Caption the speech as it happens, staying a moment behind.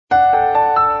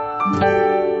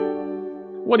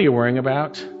What are you worrying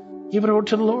about? Give it over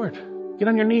to the Lord. Get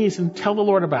on your knees and tell the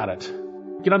Lord about it.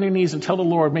 Get on your knees and tell the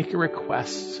Lord, make your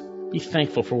requests. Be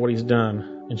thankful for what He's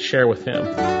done and share with Him.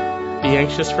 Be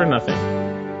anxious for nothing,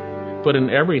 but in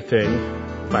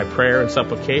everything, by prayer and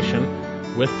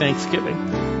supplication, with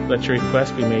thanksgiving, let your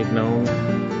requests be made known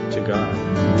to God.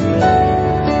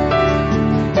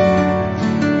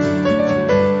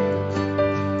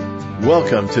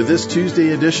 Welcome to this Tuesday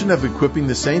edition of Equipping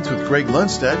the Saints with Greg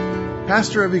Lundstedt,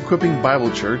 pastor of Equipping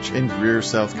Bible Church in Greer,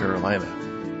 South Carolina.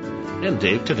 And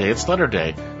Dave, today it's letter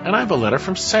day, and I have a letter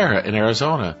from Sarah in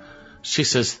Arizona. She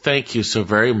says, thank you so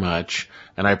very much,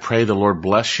 and I pray the Lord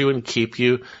bless you and keep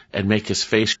you and make His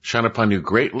face shine upon you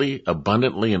greatly,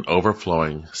 abundantly, and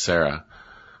overflowing. Sarah.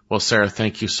 Well, Sarah,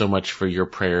 thank you so much for your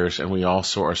prayers, and we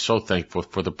also are so thankful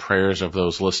for the prayers of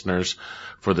those listeners,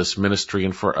 for this ministry,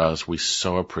 and for us. We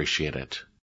so appreciate it.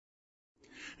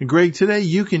 And Greg, today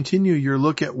you continue your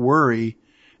look at worry,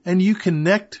 and you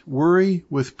connect worry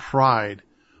with pride.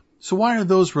 So why are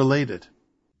those related?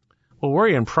 Well,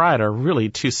 worry and pride are really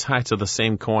two sides of the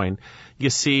same coin. You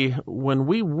see, when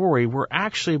we worry, we're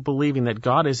actually believing that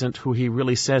God isn't who He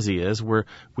really says He is.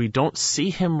 We don't see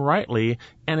Him rightly,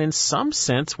 and in some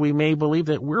sense, we may believe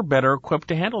that we're better equipped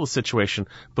to handle the situation,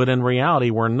 but in reality,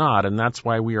 we're not, and that's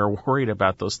why we are worried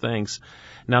about those things.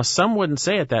 Now, some wouldn't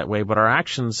say it that way, but our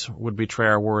actions would betray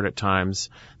our word at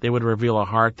times. They would reveal a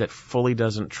heart that fully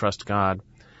doesn't trust God.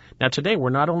 Now, today, we're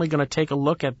not only going to take a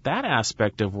look at that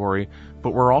aspect of worry,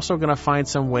 but we're also going to find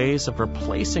some ways of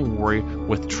replacing worry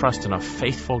with trust in a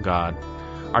faithful God.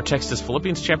 Our text is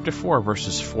Philippians chapter 4,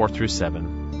 verses 4 through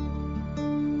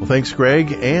 7. Well, thanks,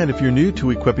 Greg. And if you're new to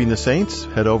Equipping the Saints,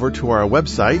 head over to our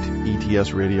website,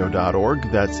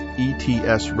 etsradio.org. That's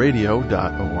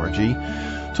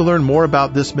etsradio.org, to learn more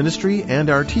about this ministry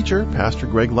and our teacher, Pastor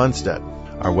Greg Lundstedt.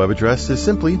 Our web address is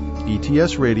simply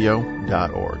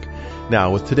etsradio.org.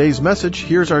 Now, with today's message,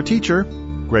 here's our teacher,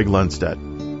 Greg Lundstedt.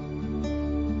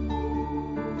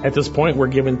 At this point, we're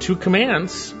given two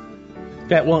commands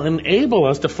that will enable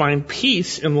us to find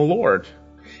peace in the Lord.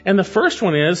 And the first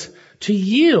one is to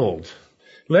yield.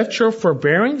 Let your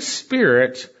forbearing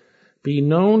spirit be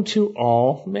known to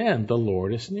all men. The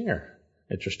Lord is near.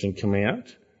 Interesting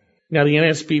command. Now, the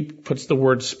NASB puts the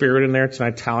word spirit in there. It's in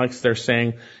italics. They're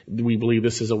saying we believe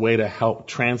this is a way to help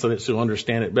translate it so you'll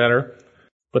understand it better.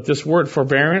 But this word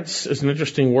forbearance is an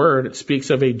interesting word. It speaks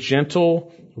of a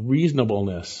gentle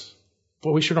reasonableness.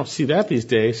 But we sure don't see that these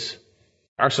days.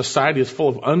 Our society is full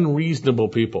of unreasonable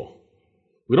people.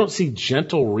 We don't see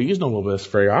gentle reasonableness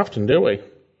very often, do we?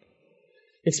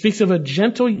 It speaks of a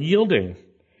gentle yielding.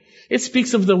 It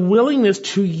speaks of the willingness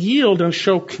to yield and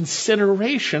show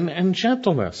consideration and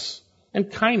gentleness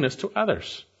and kindness to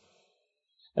others.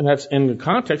 And that's in the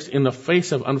context in the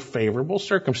face of unfavorable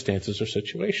circumstances or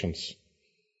situations.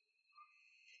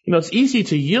 You know, it's easy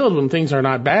to yield when things are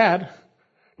not bad,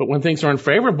 but when things are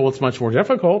unfavorable, it's much more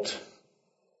difficult.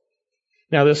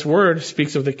 Now, this word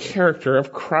speaks of the character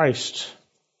of Christ.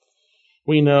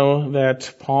 We know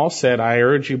that Paul said, I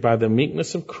urge you by the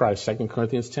meekness of Christ, 2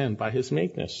 Corinthians 10, by His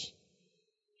meekness.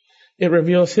 It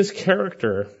reveals His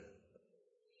character.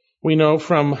 We know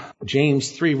from James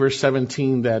 3, verse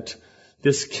 17, that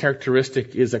this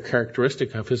characteristic is a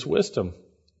characteristic of His wisdom.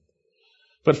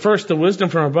 But first, the wisdom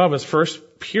from above is first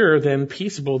pure, then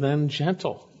peaceable, then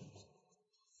gentle.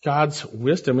 God's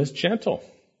wisdom is gentle.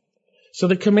 So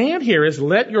the command here is,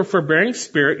 let your forbearing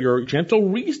spirit, your gentle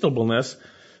reasonableness,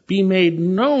 be made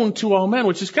known to all men,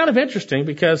 which is kind of interesting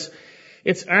because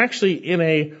it's actually in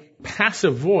a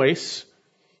passive voice.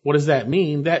 What does that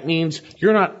mean? That means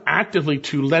you're not actively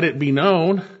to let it be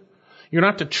known. You're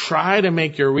not to try to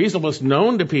make your reasonableness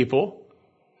known to people.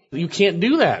 You can't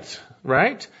do that,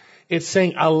 right? It's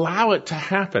saying allow it to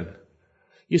happen.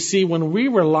 You see, when we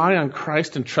rely on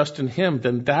Christ and trust in Him,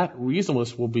 then that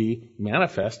reasonableness will be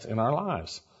manifest in our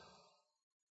lives.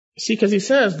 See, because He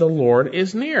says the Lord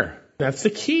is near. That's the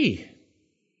key.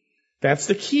 That's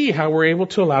the key, how we're able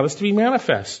to allow this to be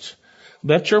manifest.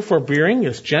 Let your forbearing,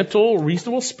 this gentle,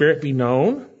 reasonable spirit be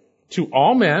known to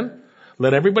all men.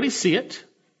 Let everybody see it.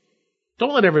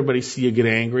 Don't let everybody see you get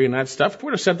angry and that stuff.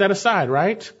 We're to set that aside,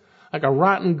 right? Like a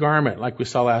rotten garment, like we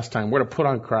saw last time. We're to put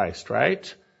on Christ,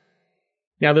 right?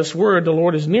 Now, this word, the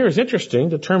Lord is near, is interesting.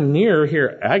 The term near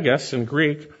here, agos in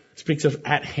Greek, speaks of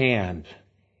at hand.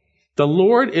 The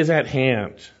Lord is at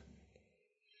hand.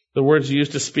 The word's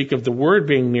used to speak of the word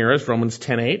being near us, Romans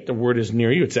 10:8. The word is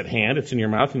near you. It's at hand. It's in your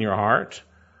mouth and your heart.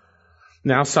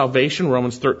 Now, salvation,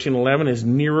 Romans 13:11, is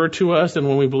nearer to us than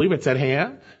when we believe it's at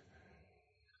hand.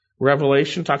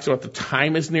 Revelation talks about the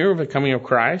time is near of the coming of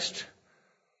Christ.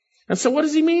 And so what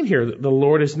does he mean here? The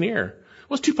Lord is near.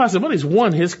 Well, there's two possibilities.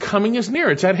 One, his coming is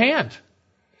near. It's at hand.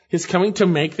 His coming to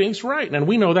make things right. And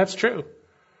we know that's true.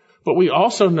 But we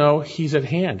also know he's at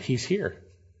hand. He's here.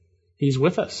 He's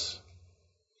with us.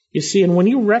 You see, and when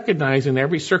you recognize in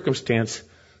every circumstance,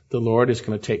 the Lord is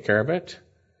going to take care of it.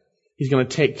 He's going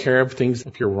to take care of things.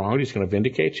 If you're wrong, he's going to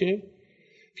vindicate you.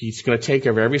 He's going to take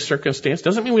care of every circumstance.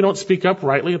 Doesn't mean we don't speak up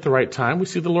rightly at the right time. We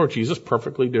see the Lord Jesus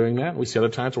perfectly doing that. We see other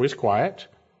times where he's quiet.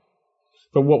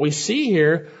 But what we see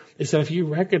here is that if you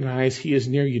recognize he is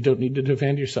near, you don't need to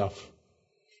defend yourself.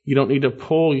 You don't need to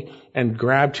pull and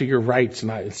grab to your rights.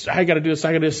 And I got to do this,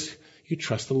 I got to do this. You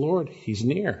trust the Lord. He's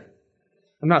near.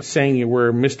 I'm not saying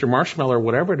we're Mr. Marshmallow or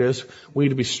whatever it is. We need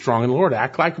to be strong in the Lord.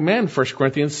 Act like men, 1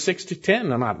 Corinthians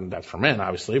 6-10. That's for men,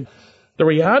 obviously. The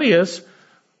reality is,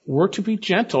 we're to be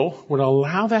gentle. We're to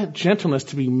allow that gentleness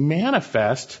to be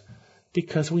manifest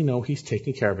because we know he's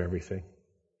taking care of everything.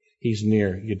 He's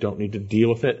near. You don't need to deal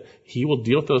with it. He will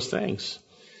deal with those things.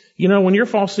 You know, when you're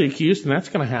falsely accused, and that's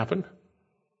going to happen,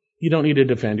 you don't need to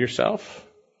defend yourself.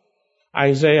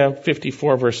 Isaiah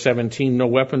 54 verse 17, no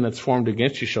weapon that's formed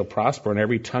against you shall prosper, and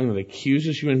every tongue that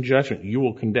accuses you in judgment you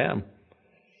will condemn.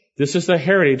 This is the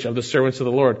heritage of the servants of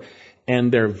the Lord,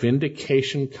 and their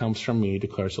vindication comes from me,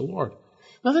 declares the Lord.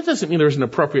 Now that doesn't mean there's an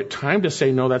appropriate time to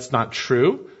say, no, that's not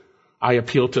true. I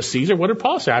appeal to Caesar. What did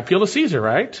Paul say? I appeal to Caesar,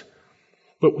 right?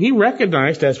 But he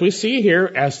recognized, as we see here,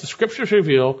 as the scriptures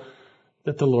reveal,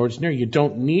 that the Lord's near. You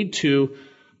don't need to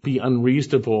be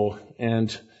unreasonable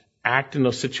and act in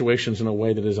those situations in a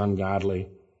way that is ungodly.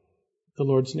 The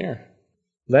Lord's near.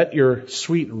 Let your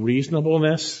sweet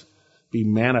reasonableness be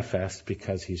manifest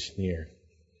because he's near.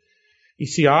 You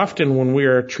see, often when we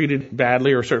are treated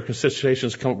badly or certain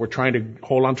situations come up, we're trying to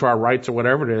hold on to our rights or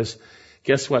whatever it is,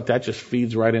 guess what? That just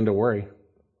feeds right into worry.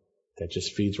 That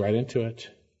just feeds right into it.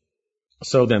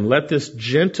 So then let this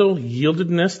gentle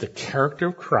yieldedness, the character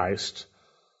of Christ,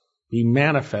 be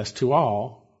manifest to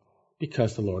all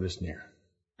because the Lord is near.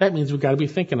 That means we've got to be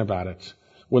thinking about it.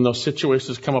 When those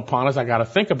situations come upon us, I got to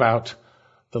think about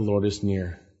the Lord is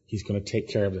near. He's going to take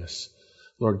care of this.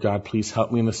 Lord God, please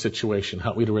help me in this situation.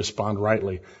 Help me to respond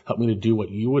rightly. Help me to do what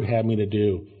you would have me to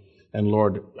do. And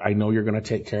Lord, I know you're going to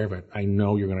take care of it. I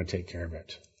know you're going to take care of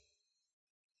it.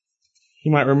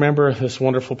 You might remember this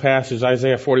wonderful passage,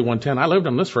 Isaiah 41:10. I lived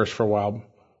on this verse for a while.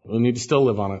 We need to still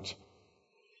live on it. It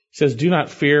says, do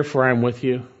not fear, for I am with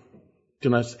you. Do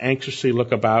not anxiously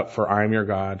look about, for I am your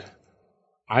God.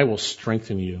 I will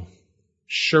strengthen you.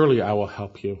 Surely I will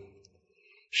help you.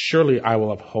 Surely I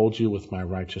will uphold you with my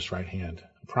righteous right hand.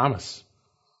 I promise.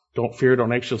 Don't fear,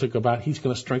 don't anxiously look about. He's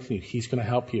going to strengthen you. He's going to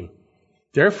help you.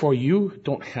 Therefore, you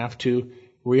don't have to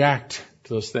react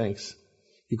to those things.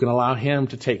 You can allow him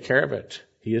to take care of it.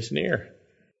 He is near.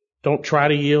 Don't try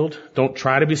to yield. Don't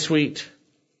try to be sweet.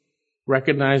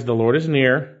 Recognize the Lord is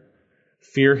near.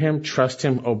 Fear him, trust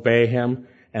him, obey him,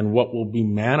 and what will be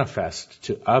manifest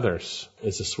to others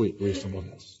is a sweet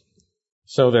reasonableness.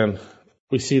 So then,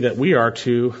 we see that we are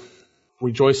to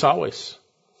rejoice always.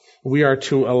 We are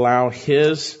to allow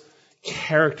his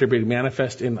character to be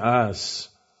manifest in us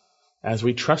as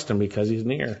we trust him because he's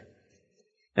near.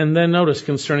 And then notice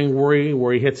concerning worry,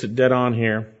 where he hits it dead on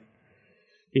here.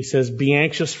 He says, be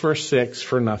anxious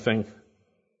for nothing,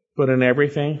 but in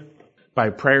everything, by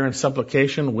prayer and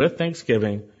supplication with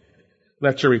thanksgiving,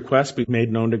 let your requests be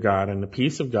made known to God, and the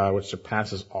peace of God, which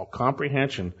surpasses all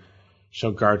comprehension,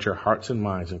 shall guard your hearts and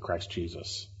minds in Christ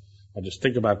Jesus. Now just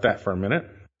think about that for a minute.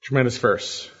 Tremendous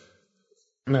verse.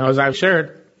 Now, as I've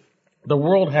shared, the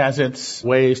world has its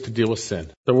ways to deal with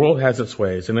sin. The world has its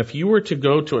ways. And if you were to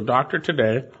go to a doctor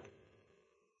today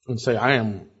and say, I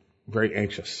am very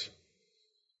anxious,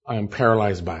 I am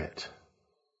paralyzed by it,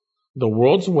 the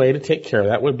world's way to take care of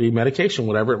that would be medication,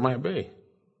 whatever it might be.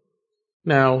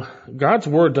 Now, God's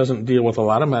Word doesn't deal with a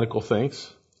lot of medical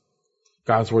things.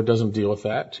 God's Word doesn't deal with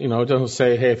that. You know, it doesn't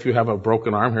say, hey, if you have a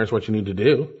broken arm, here's what you need to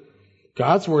do.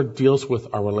 God's Word deals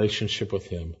with our relationship with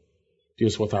him,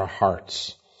 deals with our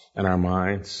hearts and our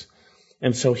minds.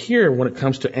 And so here, when it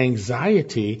comes to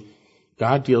anxiety,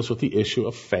 God deals with the issue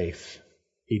of faith.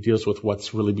 He deals with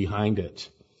what's really behind it.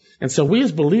 And so we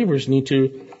as believers need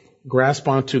to grasp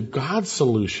onto God's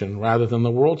solution rather than the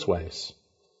world's ways.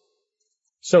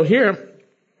 So here,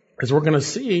 as we're going to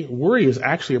see, worry is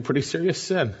actually a pretty serious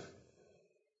sin.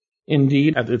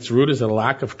 Indeed, at its root is a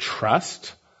lack of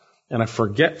trust and a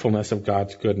forgetfulness of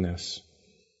God's goodness.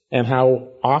 And how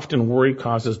often worry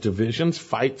causes divisions,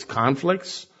 fights,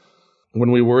 conflicts.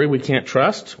 When we worry, we can't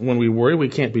trust. When we worry, we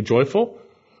can't be joyful.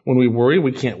 When we worry,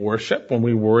 we can't worship. When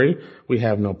we worry, we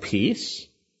have no peace.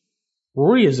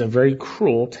 Worry is a very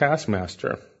cruel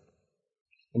taskmaster.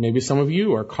 And maybe some of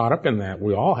you are caught up in that.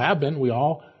 We all have been. We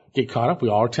all get caught up. We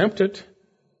all are tempted.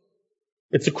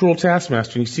 It's a cruel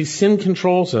taskmaster. You see, sin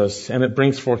controls us, and it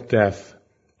brings forth death.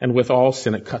 And with all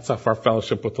sin, it cuts off our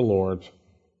fellowship with the Lord.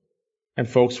 And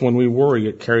folks, when we worry,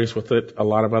 it carries with it a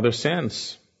lot of other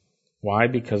sins. Why?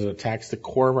 Because it attacks the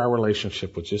core of our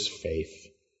relationship, which is faith.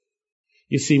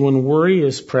 You see, when worry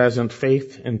is present,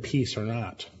 faith and peace are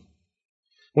not.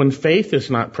 When faith is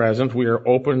not present, we are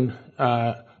open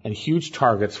and huge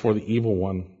targets for the evil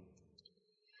one.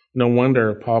 No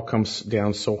wonder Paul comes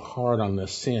down so hard on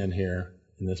this sin here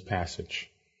in this passage.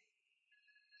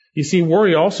 You see,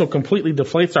 worry also completely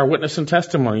deflates our witness and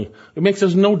testimony. It makes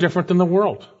us no different than the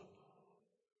world.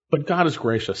 But God is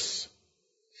gracious,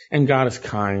 and God is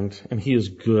kind, and He is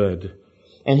good,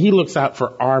 and He looks out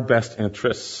for our best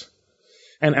interests.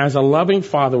 And as a loving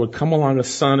father would come along a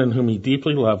son in whom He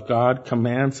deeply loved, God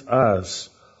commands us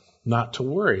not to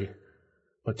worry,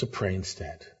 but to pray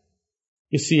instead.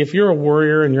 You see, if you're a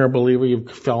worrier and you're a believer, you've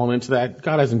fallen into that,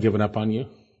 God hasn't given up on you.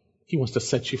 He wants to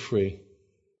set you free.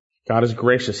 God is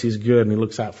gracious, He's good, and He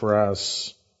looks out for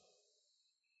us.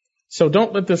 So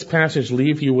don't let this passage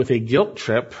leave you with a guilt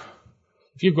trip.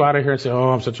 If you go out of here and say, oh,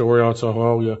 I'm such a worrier,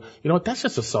 you know what, that's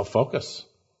just a self-focus.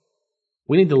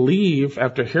 We need to leave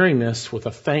after hearing this with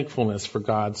a thankfulness for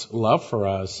God's love for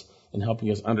us and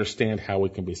helping us understand how we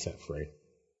can be set free.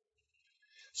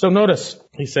 So notice,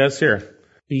 he says here,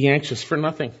 be anxious for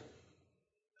nothing.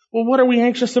 Well, what are we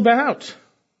anxious about?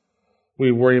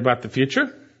 We worry about the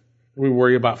future. We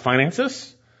worry about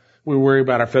finances. We worry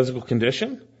about our physical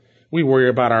condition. We worry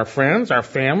about our friends, our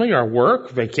family, our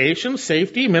work, vacation,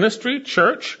 safety, ministry,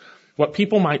 church, what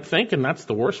people might think, and that's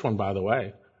the worst one, by the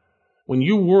way. When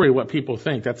you worry what people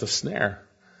think, that's a snare.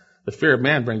 The fear of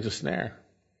man brings a snare.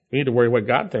 We need to worry what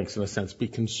God thinks, in a sense. Be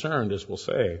concerned, as we'll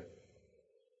say.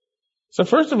 So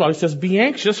first of all, he says, be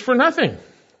anxious for nothing.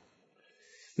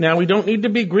 Now, we don't need to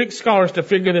be Greek scholars to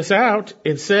figure this out.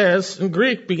 It says in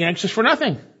Greek, be anxious for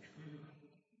nothing.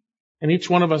 And each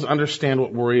one of us understand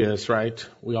what worry is, right?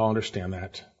 We all understand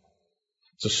that.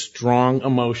 It's a strong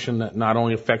emotion that not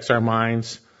only affects our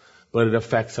minds, but it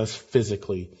affects us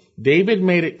physically. David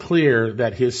made it clear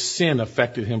that his sin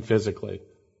affected him physically.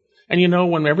 And you know,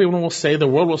 when everyone will say, the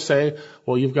world will say,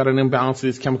 well, you've got an imbalance of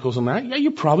these chemicals and that. Yeah,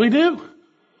 you probably do.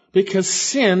 Because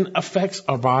sin affects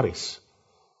our bodies.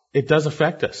 It does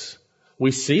affect us.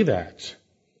 We see that.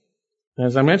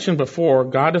 As I mentioned before,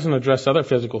 God doesn't address other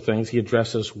physical things. He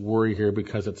addresses worry here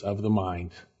because it's of the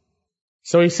mind.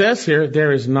 So he says here,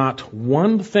 there is not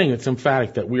one thing that's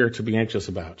emphatic that we are to be anxious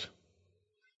about.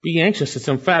 Be anxious, it's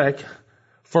emphatic,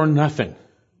 for nothing.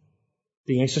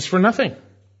 Be anxious for nothing.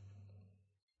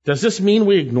 Does this mean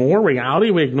we ignore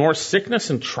reality? We ignore sickness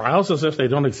and trials as if they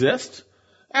don't exist?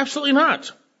 Absolutely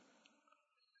not.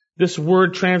 This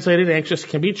word translated anxious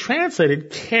can be translated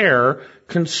care,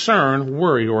 concern,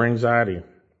 worry, or anxiety.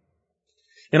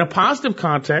 In a positive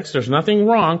context, there's nothing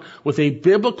wrong with a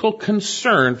biblical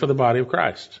concern for the body of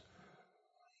Christ.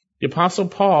 The Apostle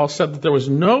Paul said that there was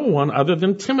no one other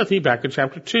than Timothy, back in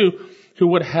chapter 2, who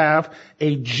would have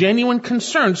a genuine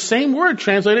concern. Same word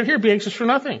translated here, be anxious for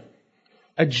nothing.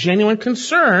 A genuine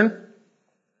concern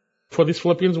for these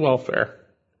Philippians' welfare.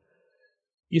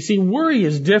 You see, worry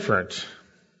is different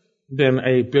than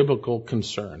a biblical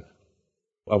concern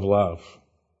of love.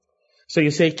 So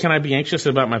you say, can I be anxious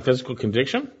about my physical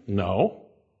condition? No.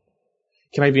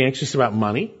 Can I be anxious about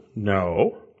money?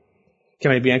 No.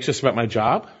 Can I be anxious about my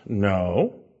job?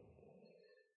 No.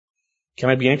 Can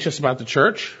I be anxious about the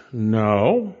church?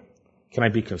 No. Can I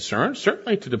be concerned?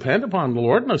 Certainly, to depend upon the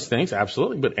Lord in those things,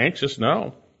 absolutely, but anxious,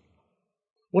 no.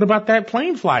 What about that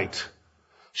plane flight?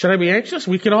 Should I be anxious?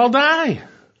 We could all die,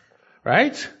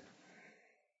 right?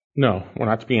 No, we're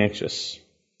not to be anxious.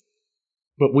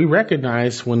 But we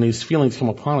recognize when these feelings come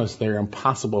upon us, they're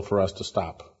impossible for us to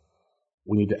stop.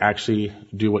 We need to actually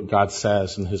do what God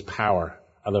says in His power.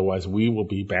 Otherwise, we will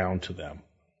be bound to them.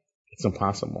 It's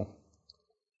impossible.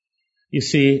 You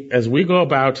see, as we go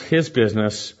about His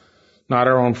business, not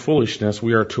our own foolishness,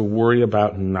 we are to worry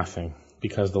about nothing.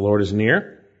 Because the Lord is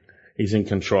near, He's in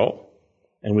control,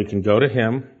 and we can go to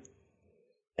Him,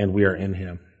 and we are in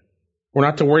Him. We're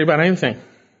not to worry about anything.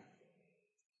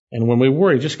 And when we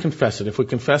worry, just confess it. If we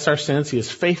confess our sins, He is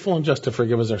faithful and just to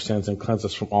forgive us our sins and cleanse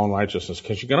us from all unrighteousness,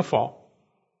 because you're going to fall.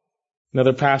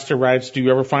 Another pastor writes, do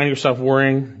you ever find yourself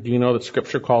worrying? Do you know that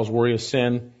Scripture calls worry a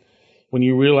sin? When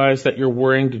you realize that you're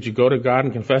worrying, did you go to God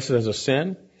and confess it as a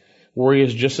sin? Worry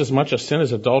is just as much a sin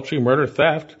as adultery, murder,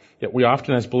 theft, yet we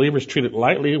often as believers treat it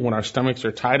lightly when our stomachs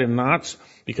are tied in knots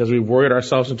because we've worried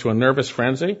ourselves into a nervous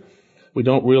frenzy. We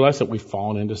don't realize that we've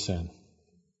fallen into sin.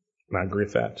 And I agree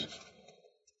with that.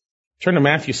 Turn to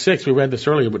Matthew 6. We read this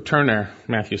earlier, but turn there,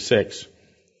 Matthew 6.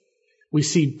 We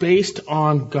see based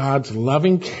on God's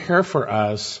loving care for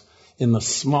us in the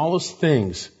smallest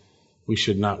things, we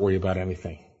should not worry about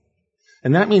anything.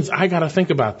 And that means I got to think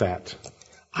about that.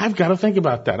 I've got to think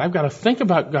about that. I've got to think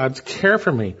about God's care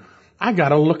for me. I got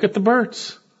to look at the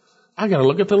birds. I got to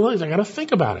look at the lilies. I got to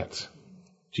think about it.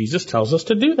 Jesus tells us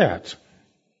to do that.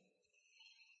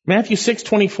 Matthew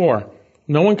 6:24.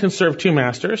 No one can serve two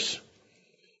masters,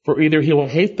 for either he will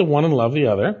hate the one and love the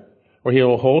other, or he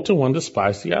will hold to one,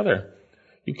 despise the other.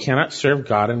 You cannot serve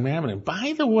God and mammon. And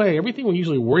by the way, everything we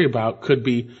usually worry about could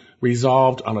be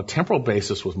resolved on a temporal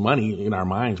basis with money in our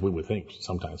minds, we would think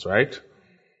sometimes, right?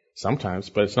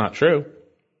 Sometimes, but it's not true.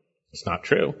 It's not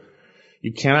true.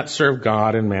 You cannot serve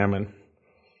God and mammon.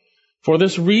 For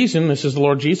this reason, this is the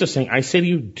Lord Jesus saying, I say to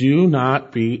you, do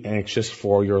not be anxious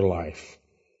for your life,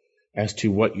 as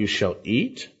to what you shall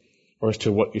eat, or as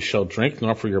to what you shall drink,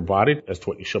 nor for your body, as to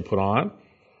what you shall put on.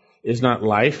 Is not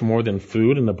life more than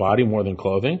food, and the body more than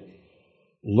clothing?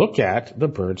 Look at the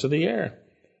birds of the air,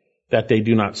 that they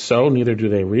do not sow, neither do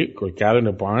they reap, or gather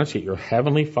into barns, yet your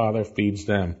heavenly Father feeds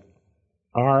them.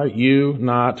 Are you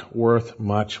not worth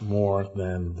much more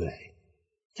than they?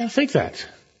 You gotta think that.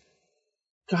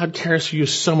 God cares for you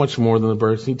so much more than the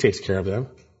birds, and He takes care of them.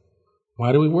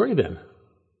 Why do we worry then?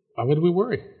 Why would we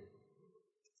worry?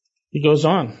 He goes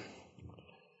on.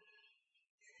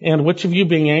 And which of you,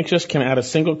 being anxious, can add a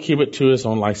single cubit to his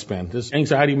own lifespan? Does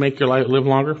anxiety make your life live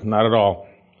longer? Not at all.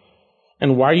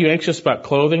 And why are you anxious about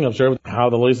clothing? Observe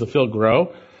how the lilies of the field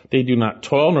grow. They do not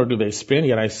toil, nor do they spin.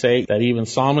 Yet I say that even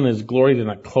Solomon in his glory did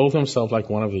not clothe himself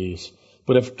like one of these.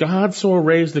 But if God so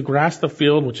arrays the grass of the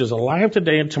field, which is alive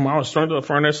today and tomorrow is thrown into the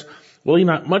furnace, will He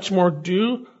not much more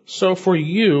do so for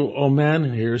you, O men?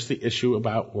 And here's the issue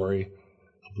about worry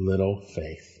of little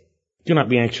faith. Do not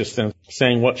be anxious then,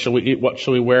 saying, what shall we eat? What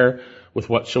shall we wear? With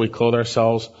what shall we clothe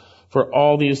ourselves? For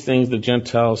all these things the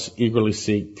Gentiles eagerly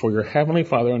seek. For your heavenly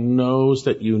Father knows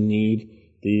that you need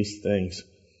these things.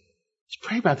 Just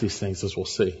pray about these things, as we'll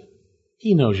see.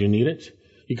 He knows you need it.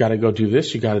 You got to go do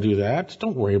this. You got to do that.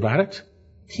 Don't worry about it.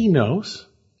 He knows.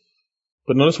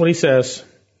 But notice what He says.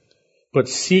 But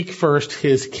seek first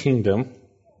His kingdom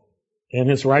and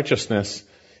His righteousness,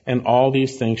 and all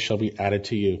these things shall be added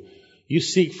to you. You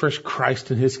seek first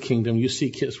Christ and His kingdom. You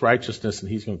seek His righteousness,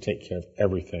 and He's going to take care of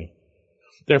everything.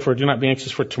 Therefore, do not be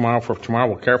anxious for tomorrow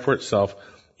will care for itself.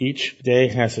 Each day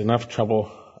has enough trouble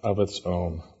of its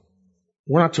own.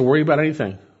 We're not to worry about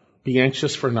anything. Be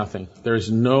anxious for nothing. There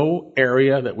is no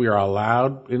area that we are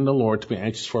allowed in the Lord to be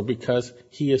anxious for, because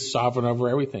He is sovereign over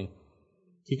everything.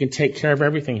 He can take care of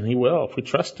everything, and He will if we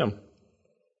trust Him.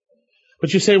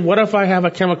 But you say, what if I have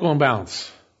a chemical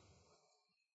imbalance?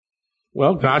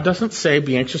 Well, God doesn't say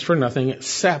be anxious for nothing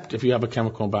except if you have a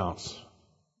chemical imbalance.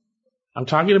 I'm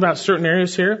talking about certain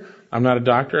areas here. I'm not a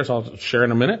doctor, as I'll share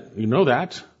in a minute. You know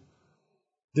that.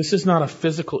 This is not a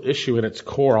physical issue at its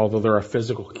core, although there are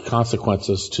physical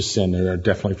consequences to sin. There are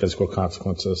definitely physical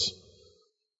consequences.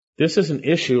 This is an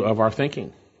issue of our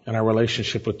thinking and our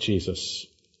relationship with Jesus.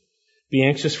 Be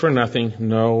anxious for nothing,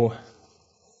 no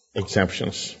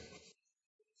exemptions.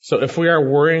 So if we are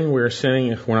worrying, we are sinning,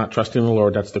 if we're not trusting the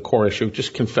Lord, that's the core issue.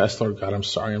 Just confess, Lord God, I'm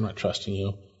sorry, I'm not trusting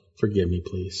you. Forgive me,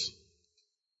 please.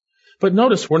 But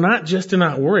notice, we're not just to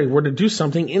not worry, we're to do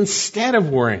something instead of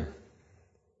worrying.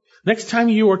 Next time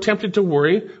you are tempted to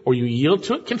worry, or you yield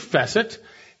to it, confess it,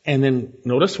 and then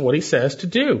notice what He says to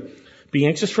do. Be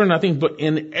anxious for nothing, but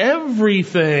in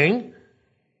everything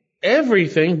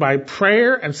by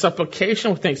prayer and supplication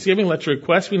with thanksgiving, let your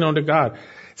requests be known to God.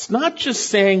 It's not just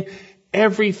saying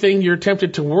everything you're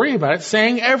tempted to worry about, it's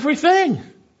saying everything.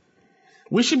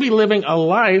 We should be living a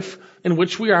life in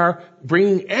which we are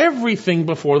bringing everything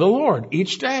before the Lord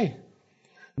each day.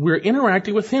 We're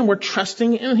interacting with Him. We're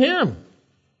trusting in Him.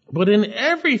 But in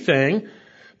everything,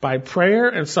 by prayer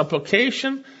and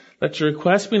supplication, let your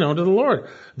requests be known to the Lord.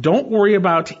 Don't worry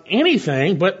about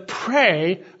anything, but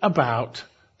pray about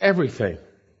everything.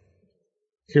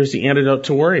 Here's the antidote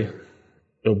to worry.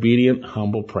 Obedient,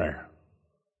 humble prayer.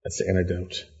 That's the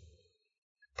antidote.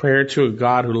 Prayer to a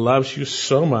God who loves you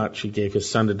so much, He gave His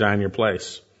Son to die in your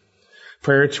place.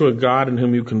 Prayer to a God in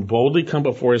whom you can boldly come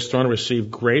before His throne and receive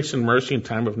grace and mercy in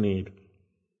time of need.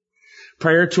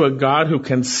 Prayer to a God who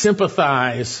can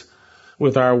sympathize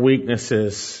with our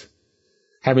weaknesses,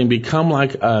 having become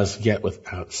like us, yet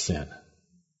without sin.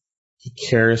 He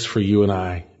cares for you and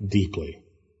I deeply.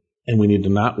 And we need to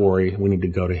not worry. We need to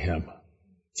go to Him.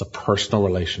 It's a personal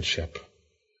relationship.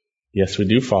 Yes, we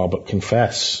do fall, but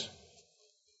confess.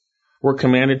 We're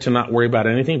commanded to not worry about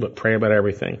anything, but pray about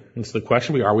everything. And so the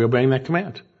question will be, are we obeying that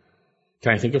command?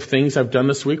 Can I think of things I've done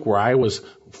this week where I was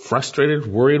frustrated,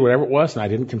 worried, whatever it was, and I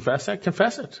didn't confess that?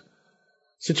 Confess it.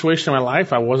 Situation in my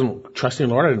life I wasn't trusting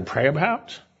the Lord, I didn't pray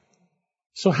about.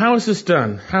 So how is this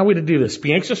done? How are we to do this?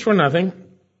 Be anxious for nothing,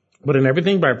 but in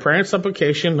everything by prayer and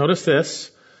supplication, notice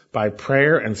this, by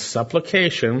prayer and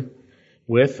supplication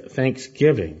with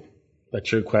thanksgiving,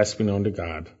 let your requests be known to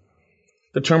God.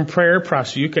 The term prayer,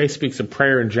 proseuche, speaks of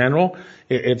prayer in general.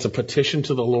 It's a petition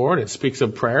to the Lord. It speaks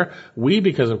of prayer. We,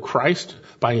 because of Christ,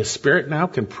 by His Spirit now,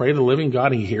 can pray to the living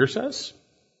God. He hears us.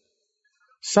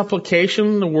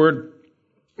 Supplication, the word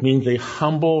means a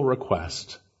humble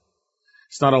request.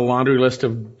 It's not a laundry list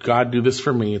of, God, do this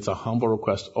for me. It's a humble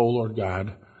request. Oh, Lord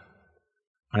God,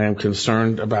 I am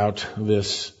concerned about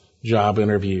this job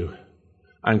interview.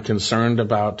 I'm concerned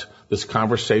about this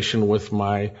conversation with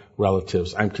my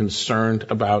relatives. I'm concerned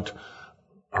about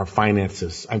our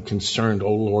finances. I'm concerned,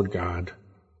 oh Lord God.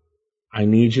 I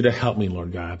need you to help me,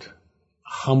 Lord God.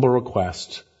 Humble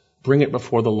request. Bring it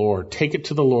before the Lord. Take it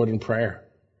to the Lord in prayer.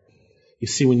 You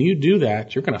see, when you do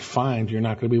that, you're going to find you're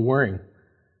not going to be worrying.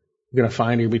 You're going to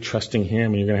find you'll be trusting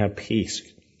Him and you're going to have peace.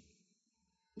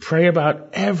 Pray about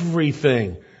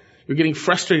everything. You're getting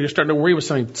frustrated. You're starting to worry about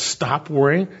something. Stop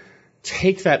worrying.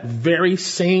 Take that very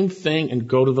same thing and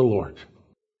go to the Lord.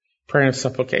 Prayer and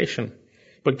supplication.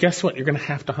 But guess what? You're going to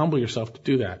have to humble yourself to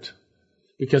do that.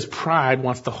 Because pride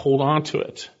wants to hold on to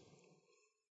it.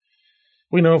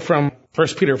 We know from 1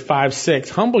 Peter 5:6,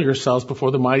 humble yourselves before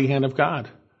the mighty hand of God,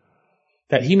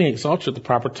 that He may exalt you at the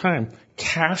proper time,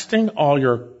 casting all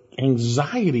your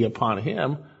anxiety upon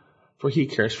Him, for He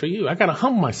cares for you. I got to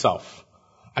humble myself.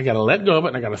 I got to let go of it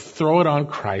and I got to throw it on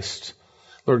Christ.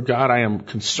 Lord God, I am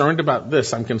concerned about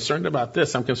this. I'm concerned about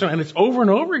this. I'm concerned. And it's over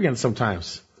and over again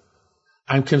sometimes.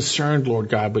 I'm concerned, Lord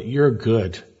God, but you're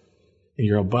good. And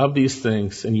you're above these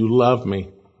things. And you love me.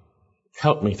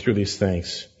 Help me through these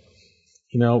things.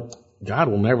 You know, God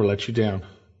will never let you down.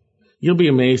 You'll be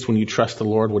amazed when you trust the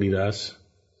Lord what He does.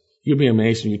 You'll be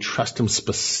amazed when you trust Him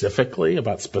specifically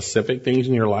about specific things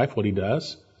in your life, what He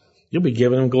does. You'll be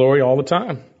giving Him glory all the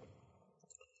time.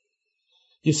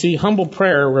 You see, humble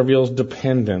prayer reveals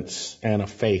dependence and a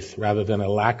faith rather than a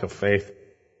lack of faith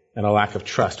and a lack of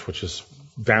trust, which is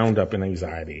bound up in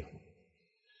anxiety.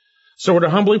 So we're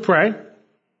to humbly pray,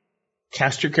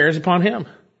 cast your cares upon Him.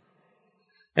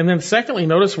 And then secondly,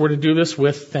 notice we're to do this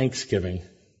with thanksgiving.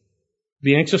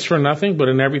 Be anxious for nothing, but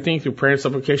in everything through prayer and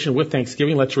supplication with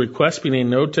thanksgiving, let your requests be made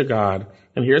known to God.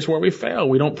 And here's where we fail.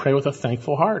 We don't pray with a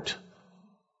thankful heart.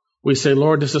 We say,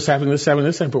 Lord, this is happening, this is happening,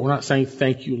 this is happening, but we're not saying,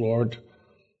 thank you, Lord.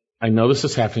 I know this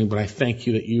is happening, but I thank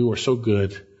you that you are so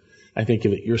good. I thank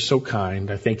you that you're so kind.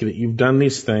 I thank you that you've done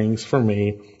these things for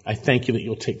me. I thank you that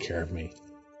you'll take care of me.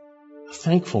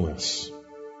 Thankfulness.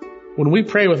 When we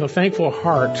pray with a thankful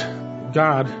heart,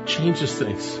 God changes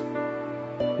things.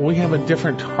 When we have a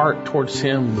different heart towards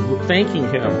Him, we're thanking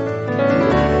Him.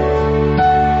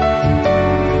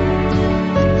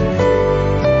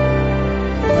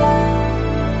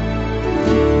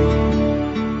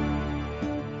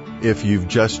 If you've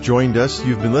just joined us,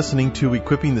 you've been listening to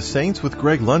Equipping the Saints with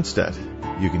Greg Lundstedt.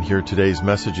 You can hear today's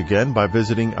message again by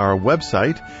visiting our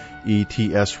website,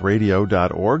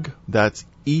 etsradio.org. That's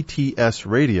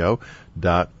etsradio.org.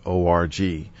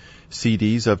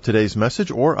 CDs of today's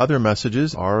message or other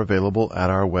messages are available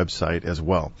at our website as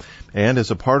well. And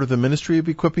as a part of the ministry of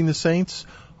Equipping the Saints,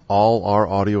 all our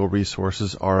audio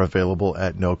resources are available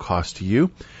at no cost to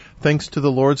you, thanks to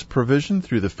the Lord's provision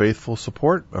through the faithful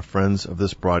support of friends of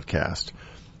this broadcast.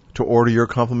 To order your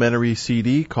complimentary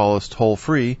CD, call us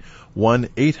toll-free,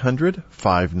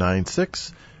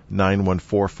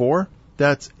 1-800-596-9144.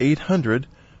 That's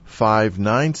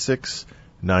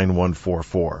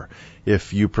 800-596-9144.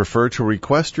 If you prefer to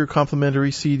request your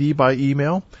complimentary CD by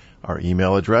email, our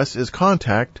email address is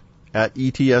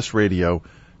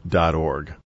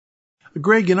contact@etsradio.org.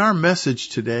 Greg, in our message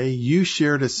today, you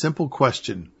shared a simple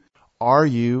question. Are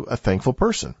you a thankful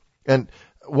person? And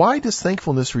why does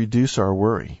thankfulness reduce our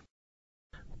worry?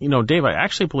 You know, Dave, I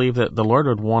actually believe that the Lord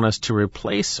would want us to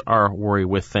replace our worry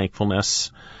with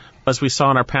thankfulness. As we saw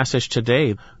in our passage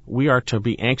today, we are to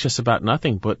be anxious about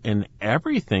nothing, but in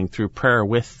everything through prayer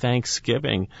with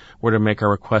thanksgiving, we're to make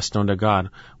our requests known to God.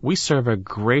 We serve a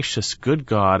gracious, good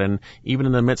God, and even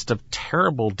in the midst of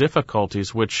terrible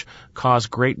difficulties which cause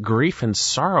great grief and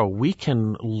sorrow, we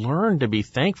can learn to be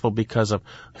thankful because of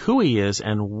who He is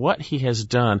and what He has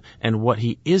done and what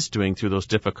He is doing through those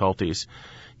difficulties.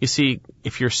 You see,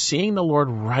 if you're seeing the Lord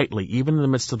rightly, even in the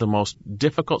midst of the most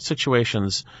difficult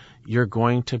situations, you're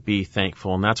going to be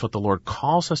thankful. And that's what the Lord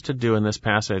calls us to do in this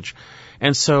passage.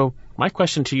 And so my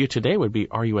question to you today would be,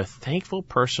 are you a thankful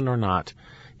person or not?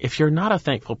 If you're not a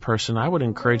thankful person, I would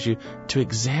encourage you to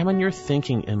examine your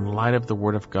thinking in light of the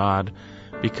Word of God,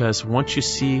 because once you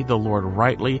see the Lord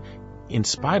rightly, in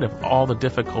spite of all the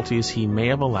difficulties He may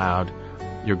have allowed,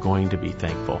 you're going to be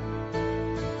thankful.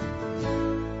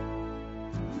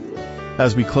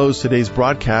 As we close today's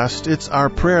broadcast, it's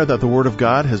our prayer that the Word of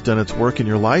God has done its work in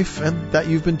your life and that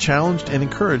you've been challenged and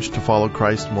encouraged to follow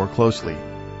Christ more closely.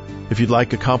 If you'd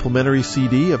like a complimentary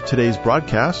CD of today's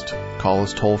broadcast, call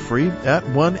us toll-free at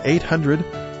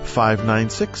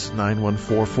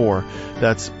 1-800-596-9144.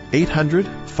 That's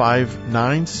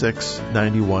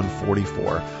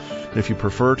 800-596-9144. And if you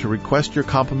prefer to request your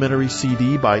complimentary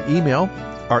CD by email,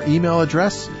 our email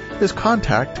address is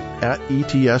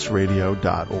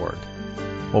contact@etsradio.org.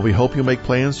 Well, we hope you'll make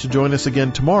plans to join us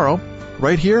again tomorrow,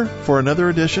 right here for another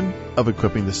edition of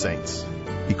Equipping the Saints.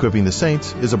 Equipping the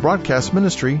Saints is a broadcast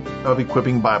ministry of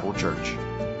Equipping Bible Church.